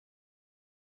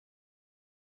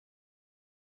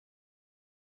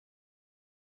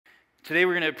Today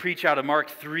we're going to preach out of Mark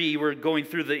 3. We're going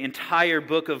through the entire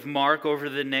book of Mark over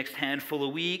the next handful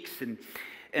of weeks. And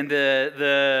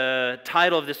the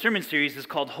title of the sermon series is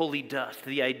called Holy Dust.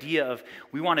 The idea of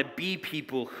we want to be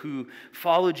people who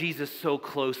follow Jesus so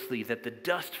closely that the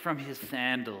dust from his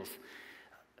sandals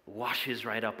washes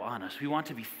right up on us. We want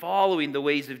to be following the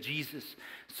ways of Jesus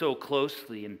so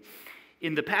closely. And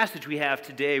in the passage we have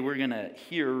today, we're going to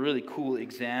hear a really cool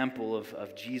example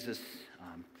of Jesus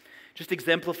just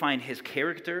exemplifying his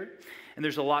character, and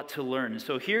there's a lot to learn. And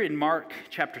so here in Mark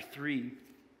chapter 3,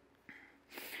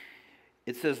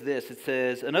 it says this. It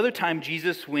says, "Another time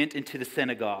Jesus went into the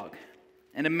synagogue,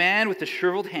 and a man with a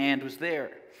shriveled hand was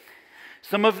there.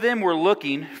 Some of them were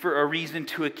looking for a reason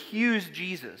to accuse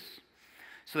Jesus,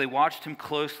 so they watched him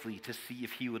closely to see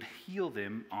if he would heal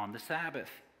them on the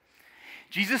Sabbath.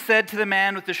 Jesus said to the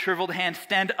man with the shriveled hand,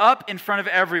 'Stand up in front of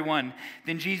everyone.'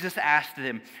 Then Jesus asked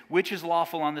them, 'Which is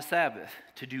lawful on the Sabbath,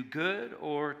 to do good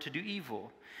or to do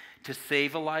evil, to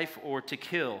save a life or to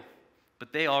kill?'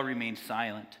 But they all remained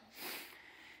silent.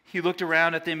 He looked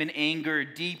around at them in anger,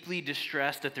 deeply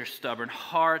distressed at their stubborn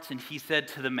hearts, and he said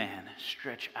to the man,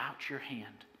 'Stretch out your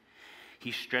hand.'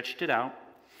 He stretched it out,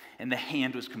 and the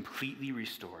hand was completely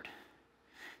restored.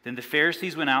 Then the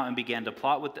Pharisees went out and began to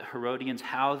plot with the Herodians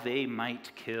how they might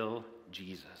kill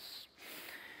Jesus."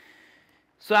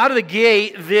 So out of the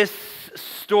gate, this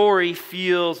story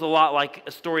feels a lot like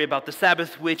a story about the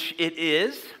Sabbath, which it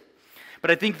is. But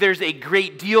I think there's a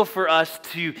great deal for us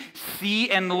to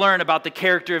see and learn about the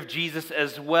character of Jesus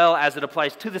as well as it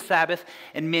applies to the Sabbath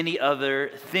and many other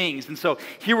things. And so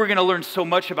here we're going to learn so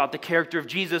much about the character of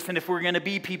Jesus. And if we're going to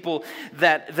be people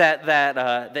that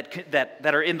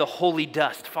are in the holy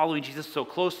dust, following Jesus so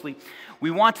closely, we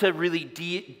want to really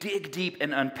dig deep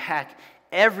and unpack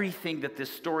everything that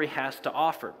this story has to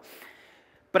offer.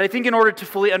 But I think in order to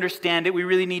fully understand it, we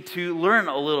really need to learn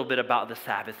a little bit about the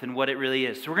Sabbath and what it really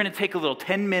is. So we're going to take a little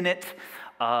 10-minute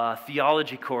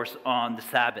theology course on the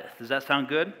Sabbath. Does that sound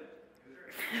good?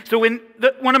 So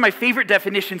one of my favorite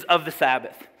definitions of the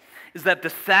Sabbath is that the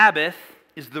Sabbath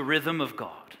is the rhythm of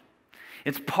God.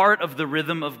 It's part of the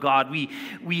rhythm of God.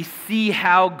 We see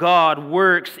how God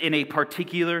works in a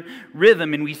particular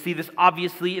rhythm, and we see this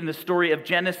obviously in the story of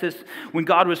Genesis. When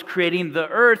God was creating the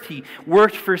earth, he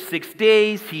worked for 6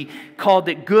 days, he called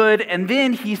it good, and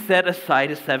then he set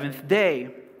aside a seventh day.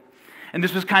 And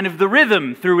this was kind of the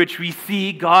rhythm through which we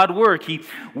see God work. He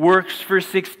works for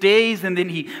 6 days, and then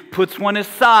he puts one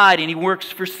aside, and he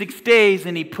works for 6 days,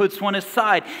 and he puts one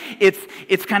aside.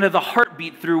 It's kind of the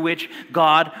heartbeat through which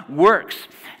God works.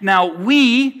 Now,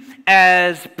 we,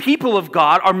 as people of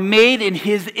God, are made in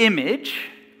his image,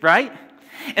 right?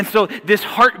 And so this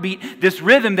heartbeat, this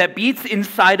rhythm that beats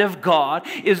inside of God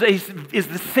is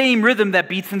the same rhythm that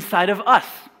beats inside of us.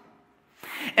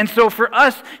 And so for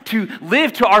us to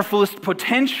live to our fullest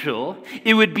potential,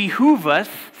 it would behoove us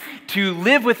to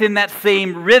live within that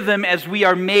same rhythm as we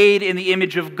are made in the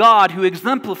image of God who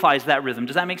exemplifies that rhythm.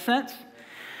 Does that make sense?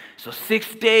 So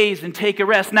 6 days and take a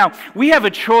rest. Now, we have a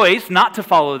choice not to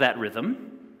follow that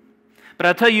rhythm, but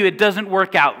I'll tell you, it doesn't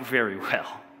work out very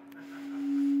well.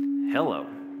 Hello.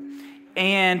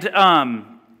 And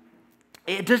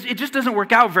it just doesn't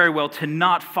work out very well to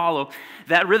not follow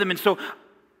that rhythm. And so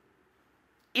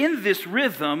in this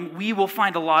rhythm, we will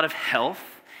find a lot of health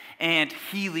and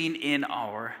healing in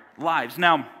our lives.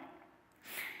 Now,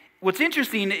 what's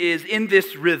interesting is in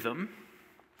this rhythm,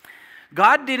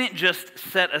 God didn't just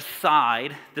set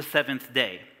aside the seventh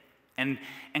day and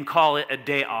call it a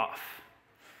day off.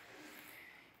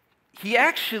 He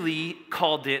actually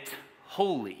called it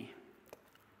holy.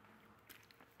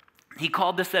 He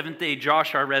called the seventh day,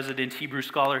 Josh, our resident Hebrew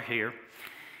scholar here,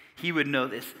 he would know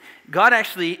this. God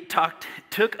actually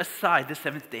took aside the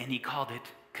seventh day and he called it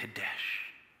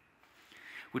Kadesh,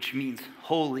 which means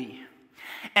holy.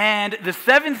 And the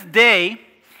seventh day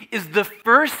is the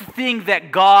first thing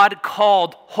that God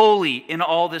called holy in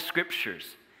all the scriptures.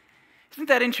 Isn't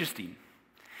that interesting?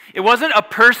 It wasn't a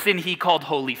person he called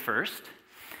holy first.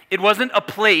 It wasn't a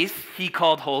place he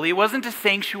called holy. It wasn't a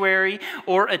sanctuary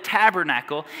or a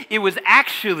tabernacle. It was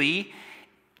actually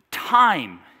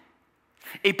time.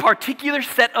 A particular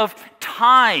set of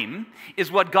time is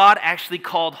what God actually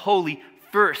called holy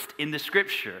first in the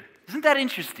scripture. Isn't that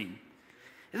interesting?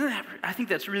 I think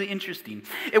that's really interesting.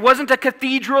 It wasn't a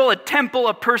cathedral, a temple,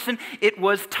 a person. It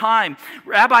was time.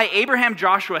 Rabbi Abraham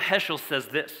Joshua Heschel says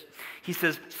this. He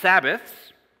says,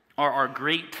 Sabbaths are our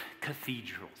great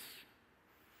cathedrals.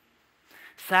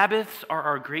 Sabbaths are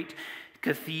our great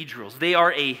cathedrals. They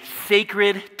are a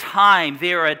sacred time.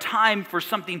 They are a time for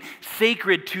something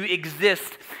sacred to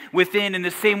exist within, in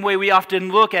the same way we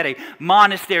often look at a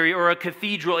monastery or a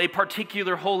cathedral, a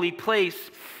particular holy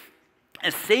place,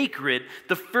 as sacred.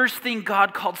 The first thing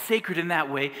God called sacred in that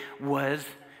way was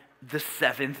the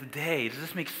seventh day. Does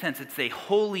this make sense? It's a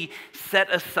holy,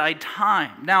 set-aside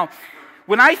time. Now,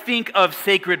 when I think of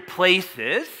sacred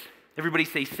places, everybody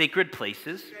say sacred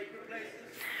places.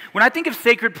 When I think of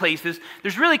sacred places,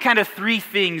 there's really kind of three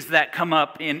things that come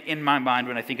up in my mind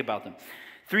when I think about them.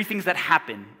 Three things that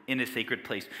happen in a sacred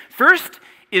place. First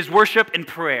is worship and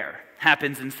prayer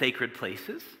happens in sacred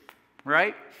places,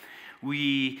 right?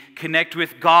 We connect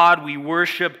with God, we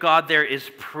worship God. There is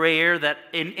prayer that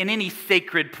in any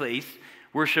sacred place,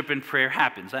 worship and prayer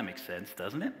happens. That makes sense,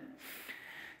 doesn't it?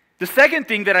 The second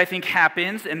thing that I think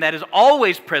happens, and that is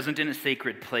always present in a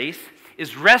sacred place,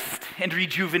 is rest and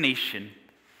rejuvenation.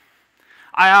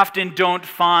 I often don't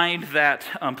find that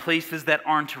places that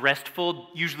aren't restful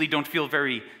usually don't feel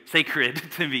very sacred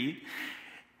to me.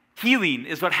 Healing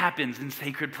is what happens in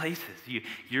sacred places.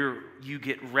 You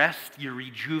get rest, you're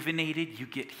rejuvenated, you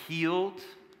get healed.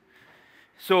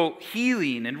 So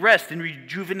healing and rest and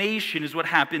rejuvenation is what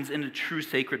happens in a true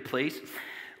sacred place.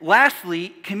 Lastly,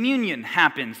 communion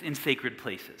happens in sacred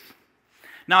places.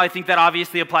 Now, I think that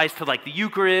obviously applies to like the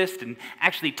Eucharist and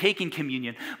actually taking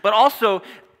communion, but also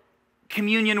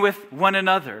communion with one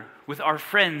another, with our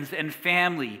friends and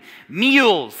family.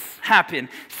 Meals happen,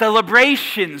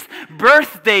 celebrations,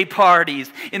 birthday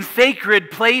parties. In sacred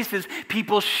places,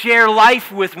 people share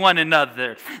life with one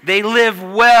another. They live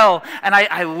well. And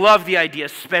I love the idea,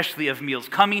 especially of meals.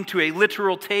 Coming to a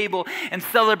literal table and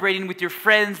celebrating with your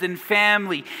friends and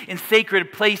family. In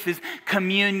sacred places,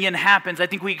 communion happens. I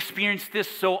think we experience this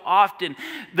so often.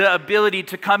 The ability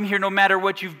to come here no matter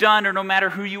what you've done or no matter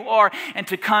who you are, and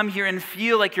to come here and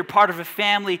feel like you're part of a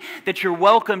family, that you're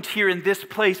welcomed here in this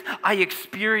place. I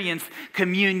experience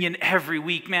communion every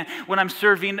week, man. When I'm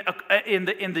serving in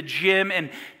the gym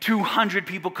and 200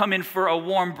 people come in for a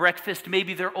warm breakfast,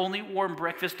 maybe their only warm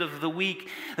breakfast of the week,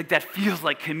 like that feels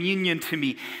like communion to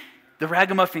me. The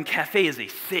Ragamuffin Cafe is a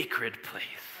sacred place,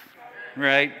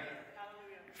 right?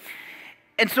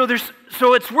 And so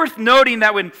it's worth noting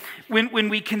that when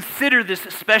we consider this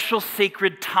special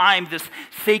sacred time, this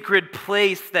sacred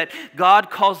place that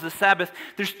God calls the Sabbath,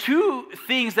 there's two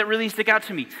things that really stick out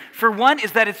to me. For one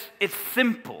is that it's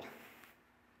simple.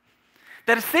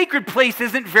 That a sacred place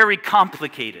isn't very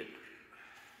complicated.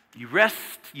 You rest,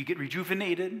 you get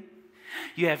rejuvenated,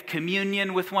 you have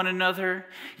communion with one another,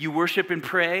 you worship and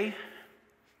pray.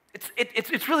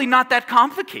 It's really not that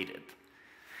complicated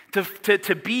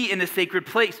to be in a sacred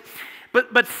place.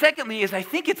 But secondly is I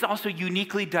think it's also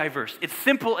uniquely diverse. It's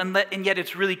simple and yet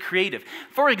it's really creative.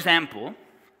 For example,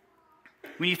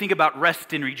 when you think about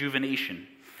rest and rejuvenation,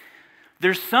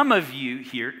 there's some of you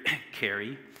here,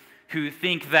 Carrie, who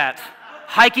think that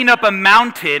hiking up a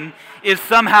mountain is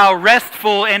somehow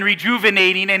restful and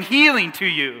rejuvenating and healing to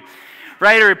you.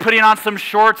 Right, or putting on some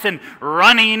shorts and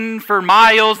running for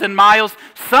miles and miles.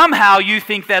 Somehow you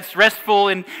think that's restful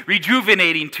and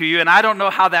rejuvenating to you, and I don't know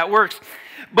how that works.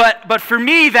 But for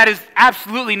me, that is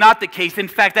absolutely not the case. In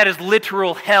fact, that is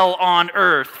literal hell on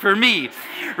earth for me,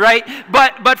 right?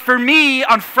 But for me,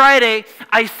 on Friday,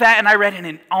 I sat and I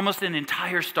read almost an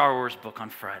entire Star Wars book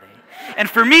on Friday. And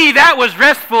for me, that was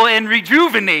restful and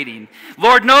rejuvenating.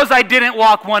 Lord knows I didn't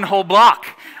walk one whole block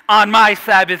on my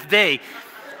Sabbath day.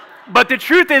 But the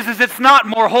truth is it's not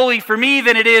more holy for me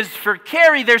than it is for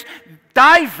Carrie. There's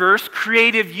diverse,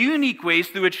 creative, unique ways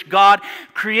through which God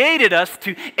created us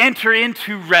to enter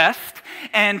into rest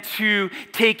and to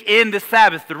take in the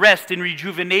Sabbath, the rest and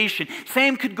rejuvenation.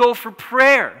 Same could go for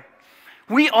prayer.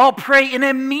 We all pray in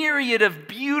a myriad of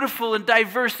beautiful and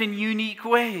diverse and unique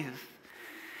ways.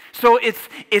 So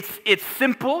it's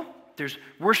simple. There's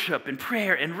worship and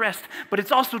prayer and rest, but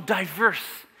it's also diverse.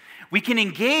 We can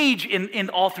engage in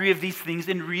all three of these things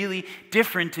in really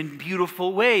different and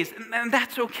beautiful ways, and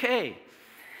that's okay.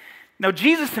 Now,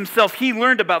 Jesus himself, he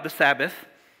learned about the Sabbath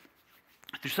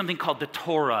through something called the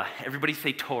Torah. Everybody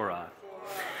say Torah.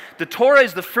 The Torah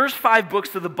is the first 5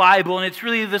 books of the Bible, and it's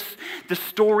really the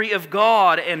story of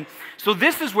God. And so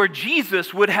this is where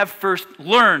Jesus would have first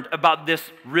learned about this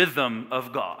rhythm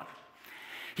of God.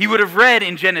 He would have read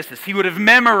in Genesis. He would have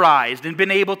memorized and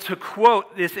been able to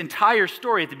quote this entire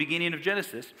story at the beginning of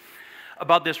Genesis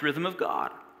about this rhythm of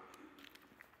God.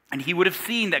 And he would have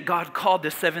seen that God called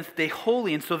the seventh day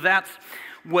holy. And so that's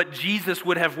what Jesus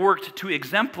would have worked to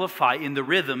exemplify in the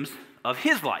rhythms of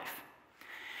his life.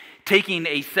 Taking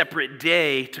a separate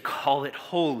day to call it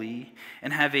holy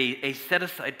and have a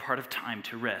set-aside part of time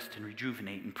to rest and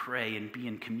rejuvenate and pray and be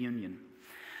in communion.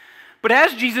 But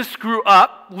as Jesus grew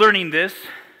up learning this,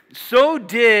 so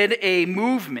did a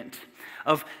movement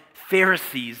of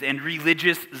Pharisees and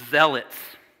religious zealots.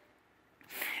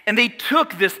 And they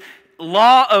took this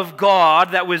law of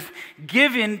God that was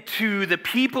given to the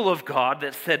people of God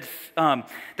that said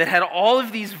that had all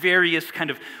of these various kind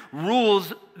of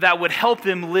rules that would help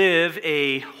them live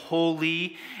a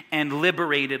holy and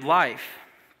liberated life.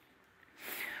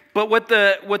 But what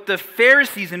the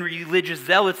Pharisees and religious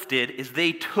zealots did is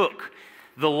they took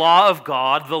the law of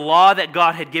God, the law that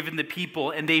God had given the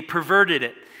people, and they perverted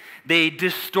it. They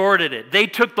distorted it. They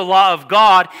took the law of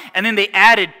God and then they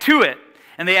added to it.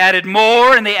 And they added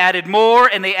more, and they added more,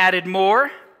 and they added more.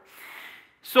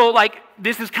 So,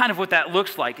 this is kind of what that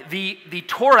looks like. The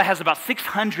Torah has about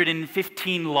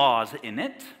 615 laws in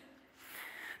it.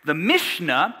 The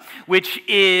Mishnah, which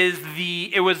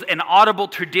it was an audible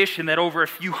tradition that over a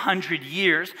few hundred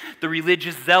years, the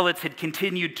religious zealots had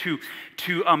continued to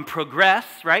progress,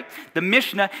 right? The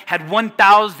Mishnah had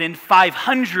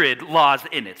 1,500 laws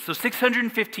in it. So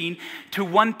 615 to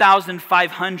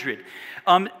 1,500.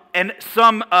 And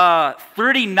some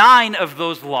 39 of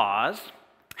those laws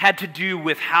had to do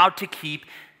with how to keep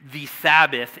the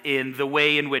Sabbath in the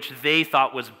way in which they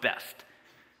thought was best.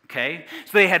 Okay?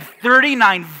 So they had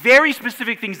 39 very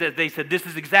specific things that they said, this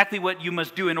is exactly what you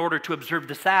must do in order to observe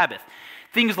the Sabbath.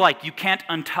 Things like you can't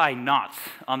untie knots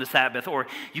on the Sabbath, or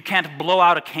you can't blow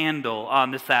out a candle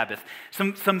on the Sabbath.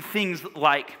 Some things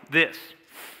like this.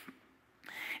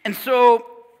 And so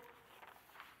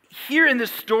here in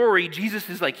this story, Jesus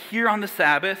is here on the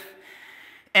Sabbath,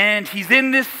 and he's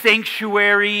in this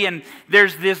sanctuary, and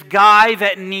there's this guy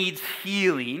that needs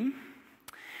healing.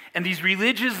 And these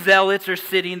religious zealots are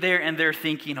sitting there, and they're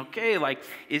thinking, okay,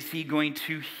 is he going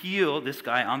to heal this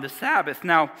guy on the Sabbath?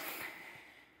 Now,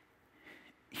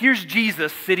 here's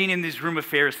Jesus sitting in this room of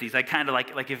Pharisees. I kind of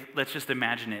let's just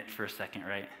imagine it for a second,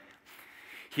 right?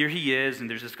 Here he is, and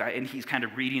there's this guy, and he's kind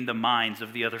of reading the minds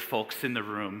of the other folks in the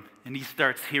room. And he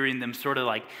starts hearing them sort of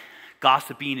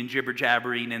gossiping and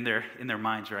jibber-jabbering in their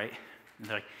minds, right? And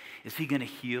they're like, is he going to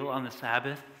heal on the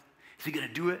Sabbath? Is he going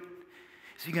to do it?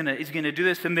 Is he gonna do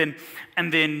this? And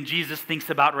then Jesus thinks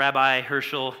about Rabbi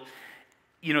Herschel,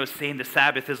 saying the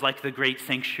Sabbath is like the great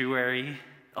sanctuary,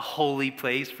 a holy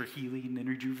place for healing and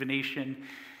rejuvenation.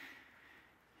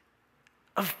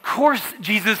 Of course,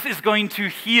 Jesus is going to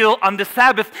heal on the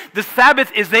Sabbath. The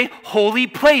Sabbath is a holy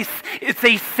place. It's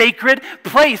a sacred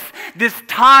place. This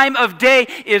time of day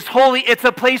is holy. It's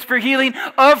a place for healing.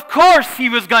 Of course, he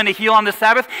was going to heal on the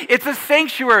Sabbath. It's a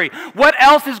sanctuary. What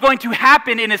else is going to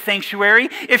happen in a sanctuary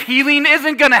if healing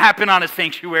isn't going to happen on a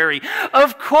sanctuary?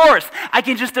 Of course. I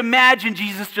can just imagine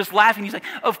Jesus just laughing. He's like,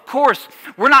 of course,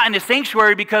 we're not in a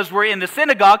sanctuary because we're in the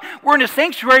synagogue. We're in a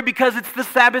sanctuary because it's the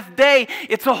Sabbath day.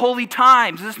 It's a holy time.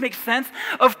 Does this make sense?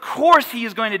 Of course he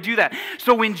is going to do that.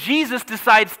 So when Jesus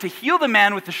decides to heal the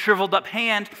man with the shriveled up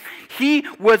hand, he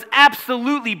was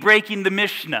absolutely breaking the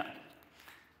Mishnah,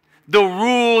 the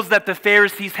rules that the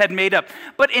Pharisees had made up.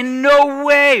 But in no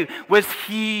way was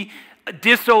he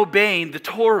disobeying the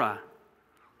Torah.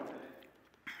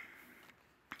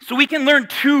 So we can learn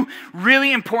two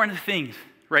really important things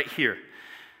right here.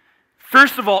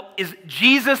 First of all, is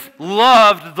Jesus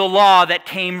loved the law that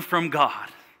came from God.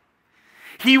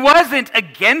 He wasn't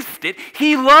against it.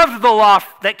 He loved the law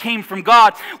that came from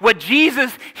God. What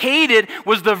Jesus hated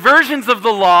was the versions of the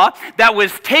law that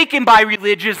was taken by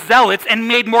religious zealots and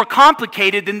made more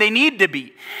complicated than they need to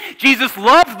be. Jesus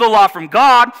loved the law from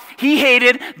God. He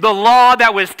hated the law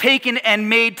that was taken and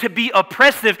made to be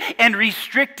oppressive and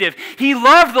restrictive. He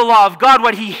loved the law of God.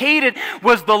 What he hated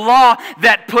was the law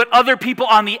that put other people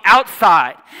on the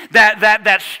outside,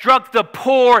 that struck the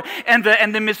poor and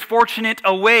the misfortunate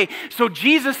away. So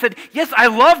Jesus said, yes, I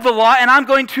love the law, and I'm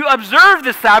going to observe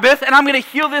the Sabbath, and I'm going to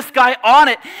heal this guy on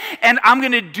it, and I'm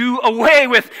going to do away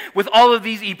with all of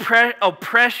these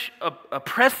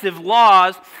oppressive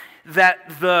laws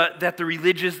that the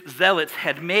religious zealots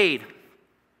had made.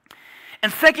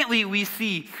 And secondly, we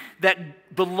see that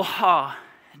the law,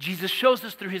 Jesus shows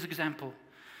us through his example,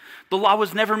 the law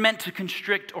was never meant to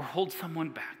constrict or hold someone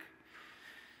back.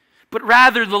 But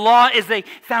rather, the law is a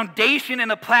foundation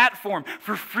and a platform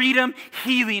for freedom,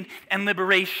 healing, and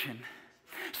liberation.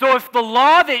 So if the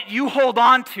law that you hold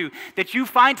on to, that you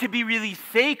find to be really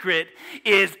sacred,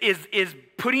 is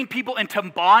putting people into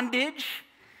bondage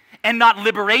and not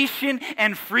liberation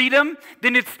and freedom,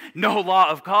 then it's no law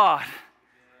of God.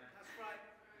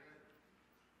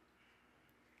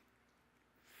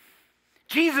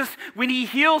 Jesus, when he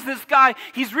heals this guy,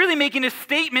 he's really making a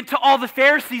statement to all the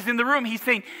Pharisees in the room. He's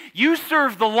saying, you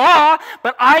serve the law,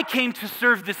 but I came to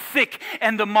serve the sick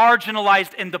and the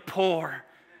marginalized and the poor.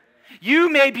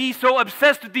 You may be so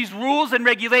obsessed with these rules and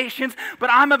regulations, but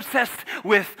I'm obsessed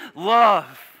with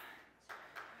love.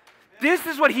 This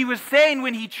is what he was saying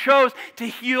when he chose to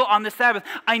heal on the Sabbath.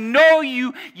 I know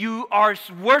you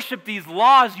worship these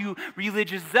laws, you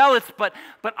religious zealots, but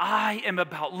I am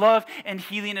about love and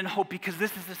healing and hope because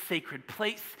this is a sacred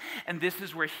place and this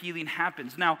is where healing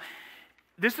happens. Now,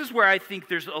 this is where I think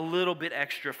there's a little bit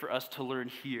extra for us to learn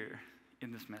here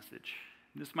in this message.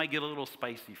 This might get a little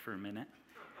spicy for a minute.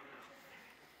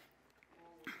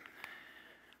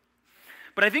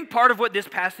 But I think part of what this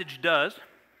passage does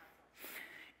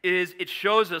is it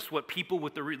shows us what people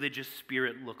with the religious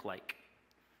spirit look like.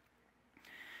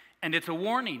 And it's a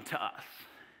warning to us,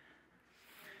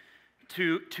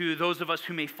 to those of us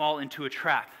who may fall into a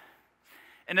trap.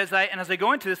 And as I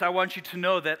go into this, I want you to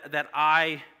know that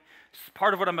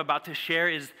part of what I'm about to share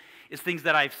is things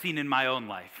that I've seen in my own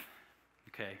life,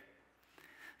 okay?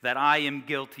 That I am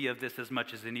guilty of this as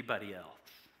much as anybody else.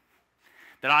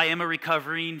 That I am a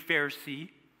recovering Pharisee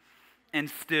and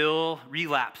still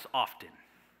relapse often.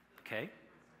 Okay?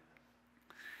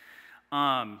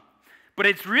 But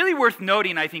it's really worth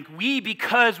noting, I think,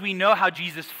 because we know how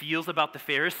Jesus feels about the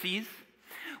Pharisees,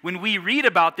 when we read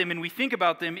about them and we think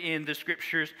about them in the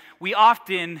scriptures, we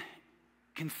often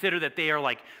consider that they are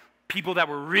like people that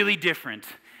were really different,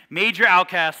 major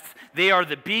outcasts. They are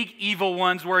the big evil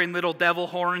ones wearing little devil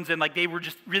horns, and like they were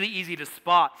just really easy to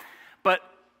spot.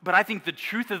 But I think the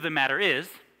truth of the matter is,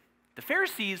 the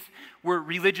Pharisees were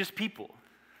religious people.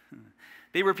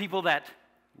 They were people that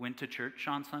went to church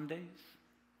on Sundays.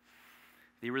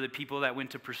 They were the people that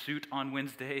went to Pursuit on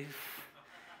Wednesdays.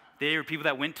 They were people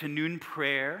that went to noon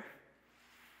prayer.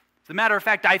 As a matter of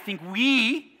fact, I think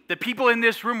the people in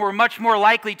this room, were much more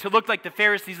likely to look like the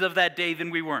Pharisees of that day than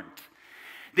we weren't.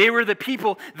 They were the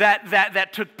people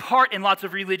that took part in lots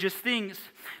of religious things.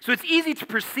 So it's easy to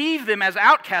perceive them as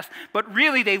outcasts, but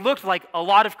really they looked like a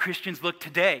lot of Christians look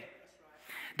today.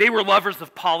 They were lovers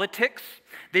of politics.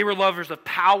 They were lovers of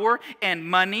power and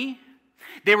money.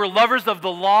 They were lovers of the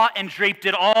law and draped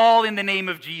it all in the name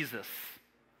of Jesus.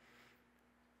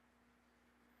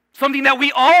 Something that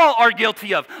we all are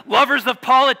guilty of. Lovers of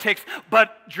politics,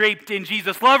 but draped in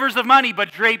Jesus. Lovers of money,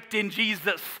 but draped in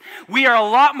Jesus. We are a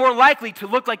lot more likely to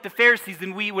look like the Pharisees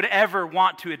than we would ever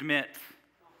want to admit.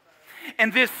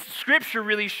 And this scripture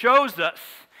really shows us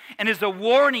and is a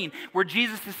warning where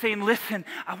Jesus is saying, listen,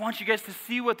 I want you guys to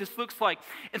see what this looks like.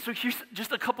 And so here's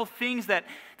just a couple things that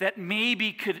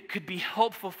maybe could be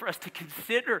helpful for us to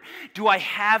consider. Do I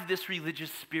have this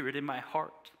religious spirit in my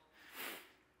heart?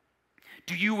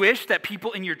 Do you wish that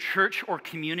people in your church or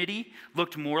community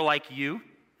looked more like you?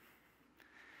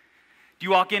 Do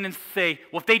you walk in and say,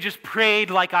 well, if they just prayed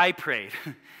like I prayed,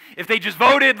 if they just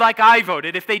voted like I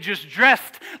voted, if they just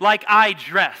dressed like I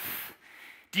dress,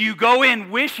 do you go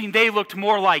in wishing they looked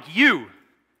more like you?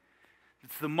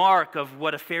 It's the mark of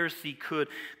what a Pharisee could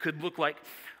look like.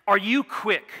 Are you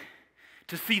quick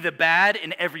to see the bad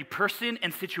in every person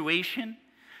and situation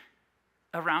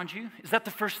around you? Is that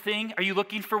the first thing? Are you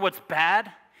looking for what's bad?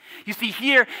 You see,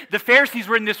 here, the Pharisees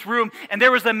were in this room, and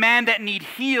there was a man that needed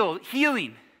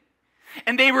healing.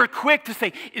 And they were quick to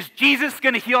say, is Jesus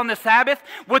going to heal on the Sabbath?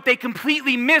 What they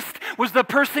completely missed was the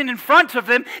person in front of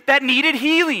them that needed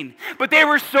healing. But they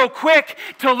were so quick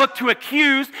to look to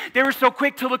accuse. They were so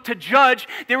quick to look to judge.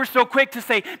 They were so quick to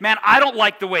say, man, I don't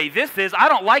like the way this is. I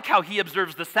don't like how he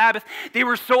observes the Sabbath. They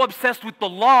were so obsessed with the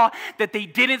law that they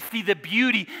didn't see the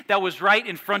beauty that was right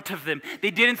in front of them.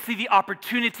 They didn't see the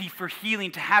opportunity for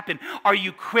healing to happen. Are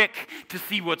you quick to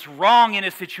see what's wrong in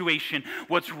a situation,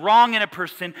 what's wrong in a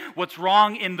person, what's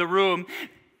wrong in the room,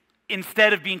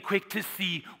 instead of being quick to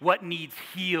see what needs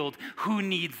healed, who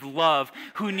needs love,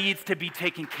 who needs to be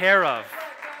taken care of?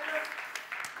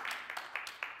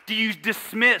 Do you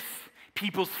dismiss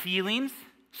people's feelings,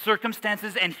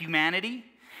 circumstances, and humanity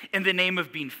in the name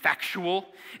of being factual,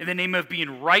 in the name of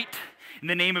being right, in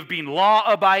the name of being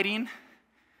law-abiding?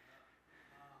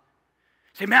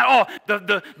 Say, man,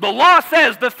 the law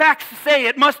says, the facts say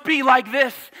it must be like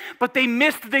this. But they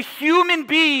missed the human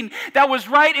being that was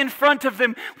right in front of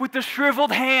them with the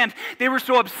shriveled hand. They were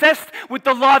so obsessed with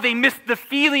the law, they missed the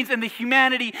feelings and the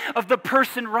humanity of the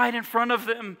person right in front of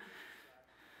them.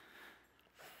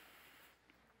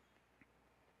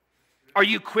 Are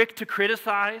you quick to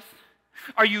criticize?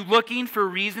 Are you looking for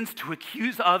reasons to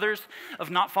accuse others of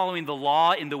not following the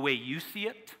law in the way you see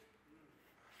it?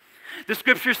 The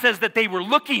scripture says that they were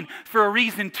looking for a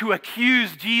reason to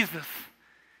accuse Jesus.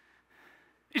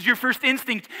 Is your first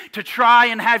instinct to try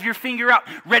and have your finger out,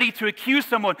 ready to accuse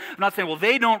someone? I'm not saying, well,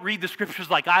 they don't read the scriptures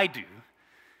like I do.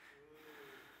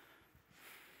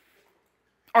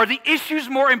 Are the issues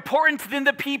more important than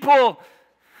the people?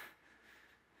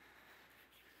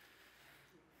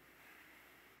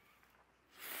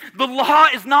 The law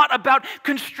is not about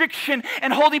constriction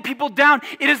and holding people down.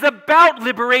 It is about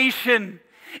liberation.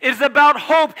 It is about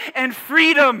hope and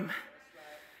freedom.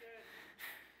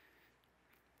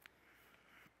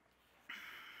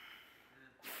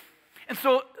 And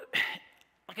so,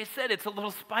 like I said, it's a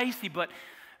little spicy, but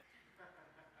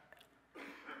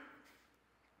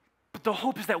the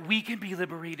hope is that we can be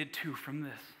liberated too from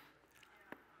this.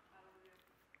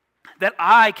 That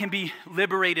I can be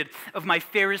liberated of my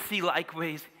Pharisee-like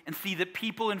ways and see the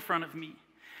people in front of me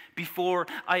before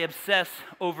I obsess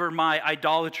over my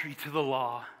idolatry to the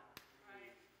law.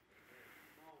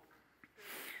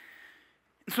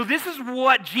 So this is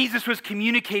what Jesus was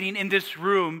communicating in this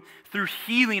room through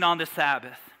healing on the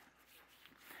Sabbath.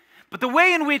 But the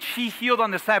way in which he healed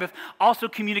on the Sabbath also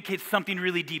communicates something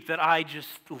really deep that I just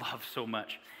love so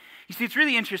much. You see, it's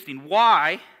really interesting.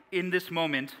 Why, in this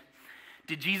moment,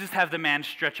 did Jesus have the man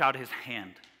stretch out his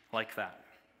hand like that?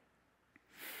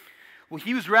 Well,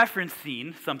 he was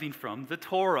referencing something from the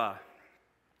Torah,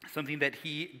 something that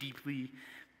he deeply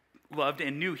loved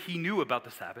and knew. He knew about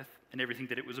the Sabbath and everything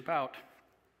that it was about.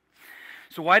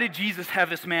 So why did Jesus have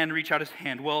this man reach out his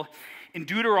hand? Well, in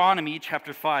Deuteronomy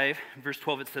chapter 5, verse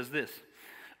 12, it says this: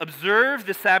 "Observe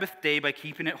the Sabbath day by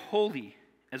keeping it holy,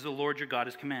 as the Lord your God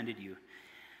has commanded you.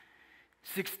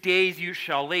 6 days you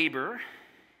shall labor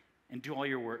and do all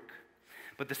your work.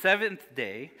 But the seventh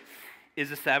day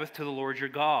is a Sabbath to the Lord your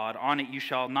God. On it you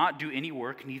shall not do any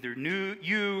work, neither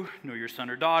you, nor your son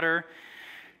or daughter,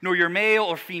 nor your male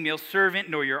or female servant,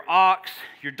 nor your ox,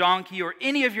 your donkey, or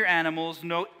any of your animals,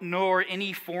 nor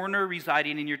any foreigner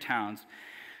residing in your towns,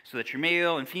 so that your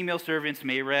male and female servants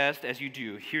may rest as you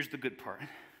do." Here's the good part.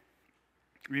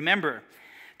 "Remember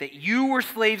that you were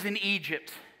slaves in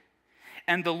Egypt,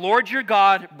 and the Lord your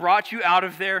God brought you out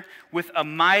of there with a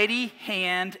mighty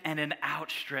hand and an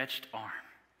outstretched arm.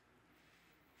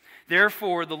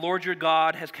 Therefore, the Lord your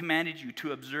God has commanded you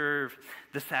to observe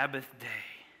the Sabbath day."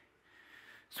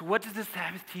 So what does the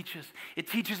Sabbath teach us? It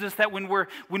teaches us that when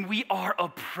we are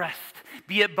oppressed,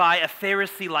 be it by a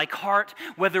Pharisee-like heart,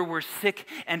 whether we're sick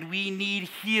and we need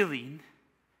healing,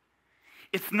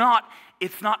 it's not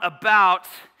about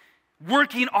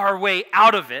working our way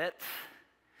out of it,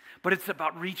 but it's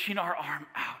about reaching our arm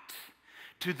out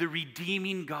to the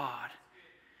redeeming God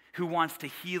who wants to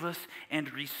heal us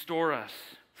and restore us.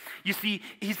 You see,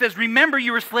 he says, remember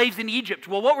you were slaves in Egypt.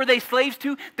 Well, what were they slaves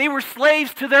to? They were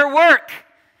slaves to their work.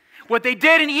 What they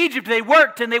did in Egypt, they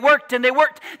worked and they worked and they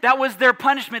worked. That was their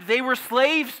punishment. They were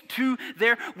slaves to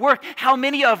their work. How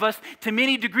many of us, to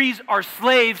many degrees, are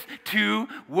slaves to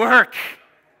work?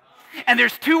 And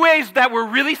there's two ways that we're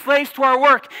really slaves to our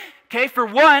work. Okay, for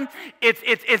one,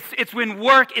 it's when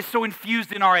work is so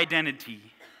infused in our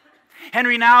identity.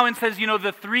 Henry Nouwen says,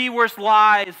 the three worst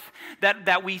lies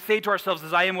that we say to ourselves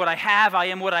is, I am what I have, I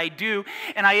am what I do,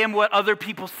 and I am what other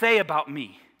people say about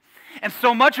me. And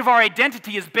so much of our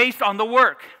identity is based on the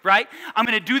work, right? I'm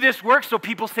going to do this work so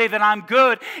people say that I'm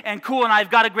good and cool and I've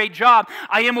got a great job.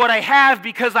 I am what I have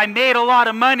because I made a lot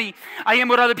of money. I am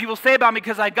what other people say about me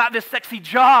because I got this sexy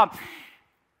job.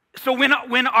 So when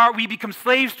we become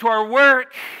slaves to our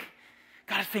work,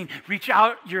 God is saying, reach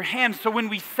out your hand. So when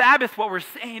we Sabbath, what we're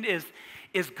saying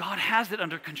is God has it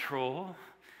under control.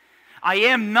 I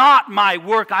am not my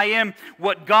work. I am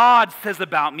what God says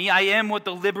about me. I am what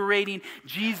the liberating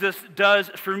Jesus does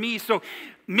for me. So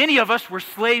many of us were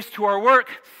slaves to our work,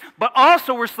 but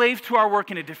also we're slaves to our work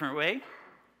in a different way.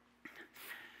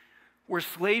 We're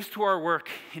slaves to our work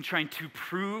in trying to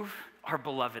prove our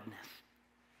belovedness.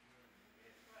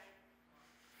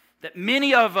 That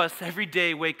many of us every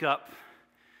day wake up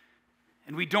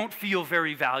and we don't feel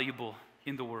very valuable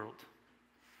in the world.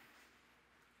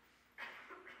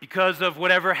 Because of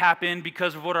whatever happened,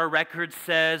 because of what our record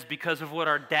says, because of what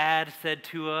our dad said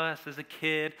to us as a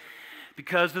kid,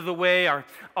 because of the way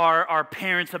our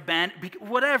parents abandoned,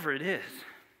 whatever it is.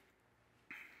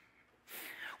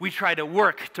 We try to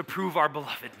work to prove our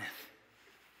belovedness.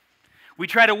 We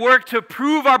try to work to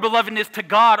prove our belovedness to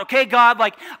God. Okay, God,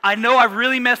 I know I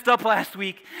really messed up last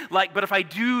week, but if I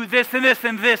do this and this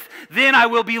and this, then I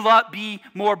will be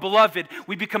more beloved.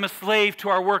 We become a slave to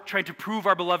our work trying to prove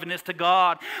our belovedness to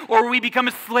God. Or we become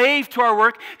a slave to our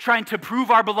work trying to prove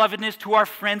our belovedness to our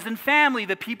friends and family,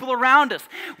 the people around us.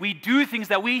 We do things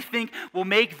that we think will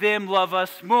make them love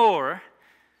us more.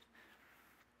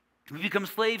 We become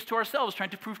slaves to ourselves, trying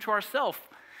to prove to ourselves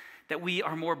that we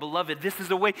are more beloved. This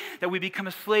is a way that we become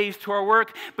a slave to our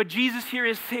work. But Jesus here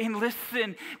is saying,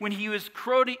 listen, when he was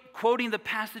quoting the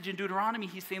passage in Deuteronomy,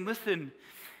 he's saying, listen,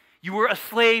 You were a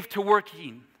slave to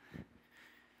working.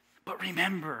 But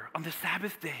remember, on the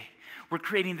Sabbath day, we're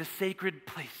creating the sacred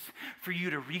place for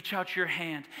you to reach out your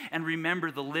hand and remember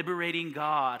the liberating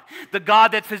God. The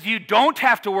God that says you don't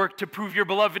have to work to prove your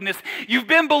belovedness. You've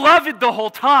been beloved the whole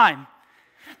time.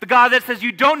 The God that says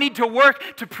you don't need to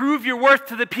work to prove your worth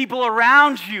to the people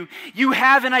around you. You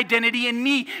have an identity in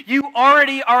me. You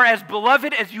already are as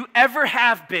beloved as you ever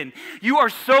have been. You are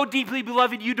so deeply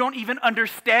beloved you don't even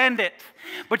understand it.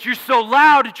 But you're so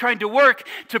loud at trying to work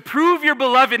to prove your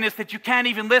belovedness that you can't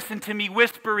even listen to me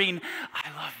whispering, I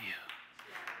love you.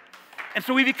 And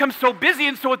so we become so busy.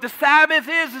 And so what the Sabbath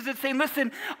is it's saying,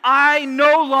 listen, I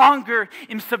no longer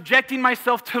am subjecting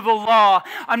myself to the law.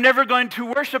 I'm never going to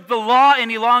worship the law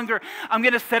any longer. I'm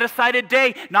going to set aside a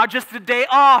day, not just a day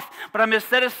off, but I'm going to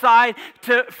set aside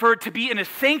to be in a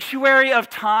sanctuary of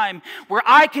time where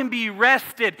I can be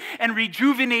rested and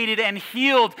rejuvenated and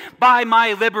healed by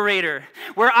my liberator,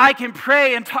 where I can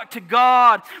pray and talk to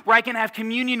God, where I can have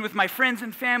communion with my friends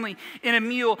and family in a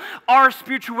meal. Our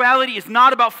spirituality is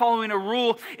not about following a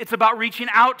rule. It's about reaching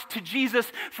out to Jesus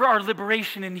for our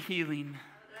liberation and healing.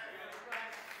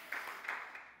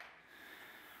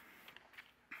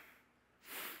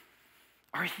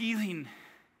 Our healing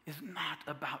is not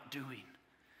about doing.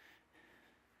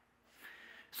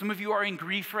 Some of you are in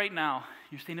grief right now.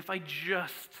 You're saying, if I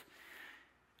just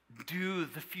do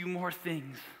the few more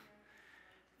things,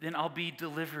 then I'll be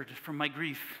delivered from my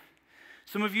grief.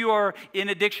 Some of you are in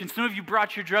addiction. Some of you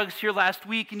brought your drugs here last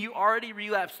week and you already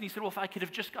relapsed. And you said, well, if I could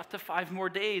have just got to 5 more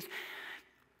days.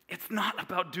 It's not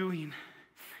about doing.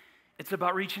 It's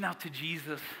about reaching out to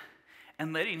Jesus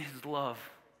and letting his love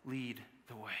lead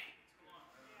the way.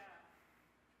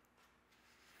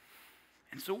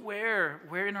 And so where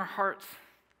in our hearts,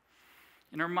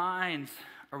 in our minds,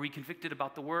 are we convicted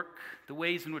about the work, the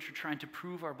ways in which we're trying to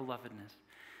prove our belovedness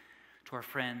to our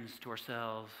friends, to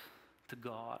ourselves, to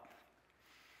God?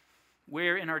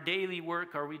 Where in our daily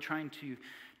work are we trying to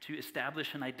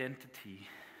establish an identity?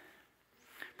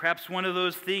 Perhaps one of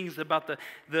those things about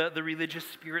the religious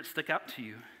spirit stuck out to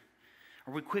you.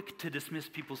 Are we quick to dismiss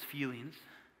people's feelings?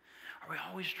 Are we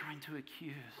always trying to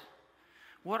accuse?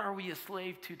 What are we a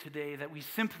slave to today that we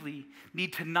simply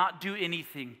need to not do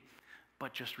anything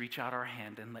but just reach out our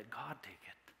hand and let God take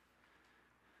it?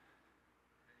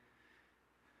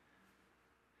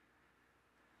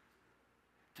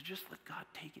 To just let God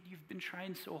take it. You've been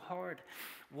trying so hard.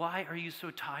 Why are you so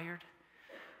tired?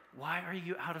 Why are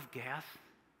you out of gas?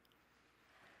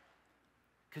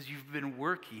 Because you've been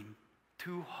working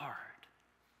too hard.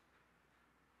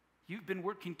 You've been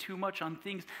working too much on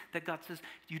things that God says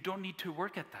you don't need to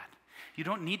work at that. You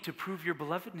don't need to prove your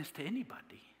belovedness to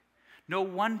anybody. No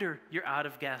wonder you're out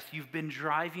of gas. You've been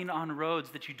driving on roads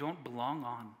that you don't belong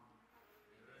on.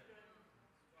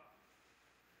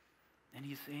 And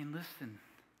he's saying, listen,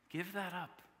 give that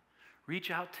up.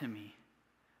 Reach out to me.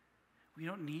 We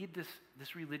don't need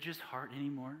this religious heart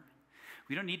anymore.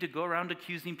 We don't need to go around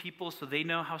accusing people so they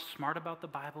know how smart about the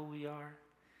Bible we are.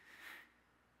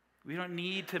 We don't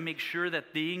need to make sure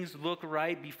that things look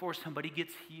right before somebody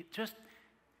gets healed. Just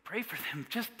pray for them.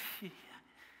 It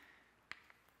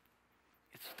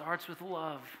starts with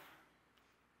love.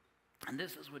 And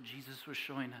this is what Jesus was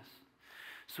showing us.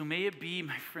 So may it be,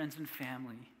 my friends and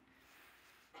family,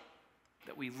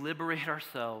 that we liberate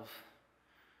ourselves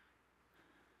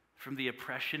from the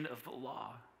oppression of the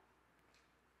law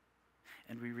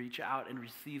and we reach out and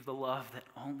receive the love that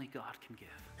only God can give.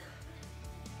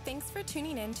 Thanks for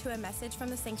tuning in to a message from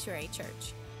the Sanctuary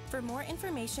Church. For more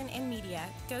information and media,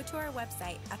 go to our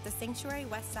website at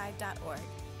thesanctuarywestside.org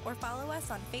or follow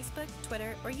us on Facebook,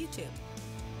 Twitter, or YouTube.